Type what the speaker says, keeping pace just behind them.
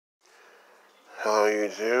Hello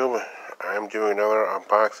YouTube, I'm doing another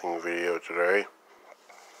unboxing video today.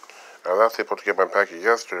 I was actually supposed to get my package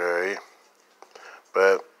yesterday,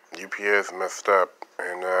 but UPS messed up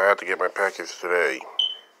and I had to get my package today.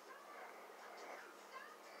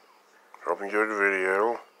 Hope you enjoyed the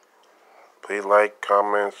video. Please like,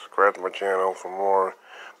 comment, subscribe to my channel for more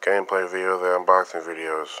gameplay videos and unboxing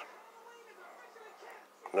videos.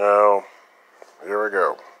 Now, here we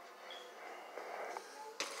go.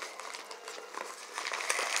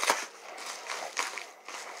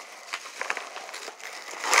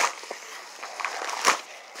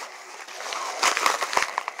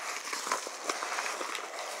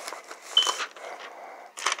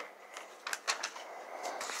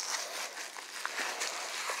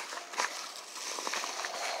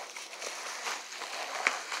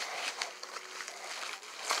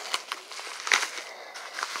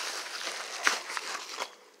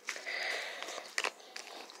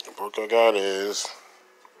 The book I got is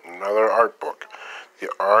another art book. The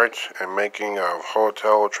Art and Making of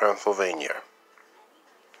Hotel Transylvania.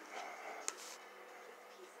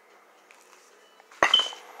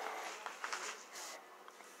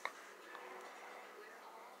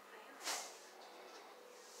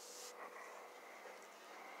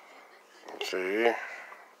 Let's see.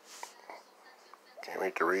 Can't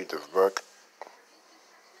wait to read this book.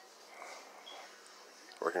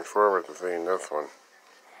 Looking forward to seeing this one.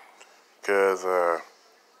 Because the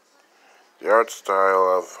art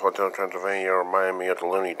style of Hotel Transylvania reminded me of the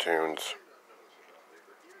Looney Tunes.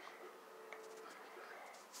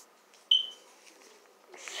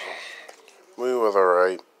 Movie was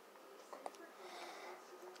alright.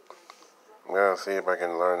 I'm gonna see if I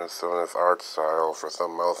can learn some of this art style for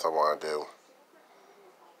something else I want to do.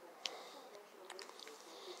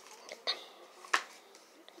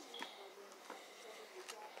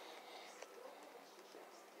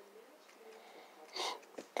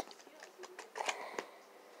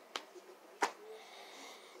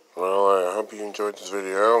 Well, I hope you enjoyed this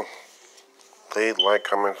video. Please like,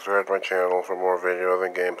 comment, subscribe to my channel for more videos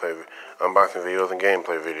and gameplay, unboxing videos and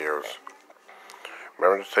gameplay videos.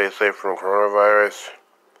 Remember to stay safe from coronavirus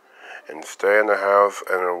and stay in the house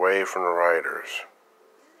and away from the rioters.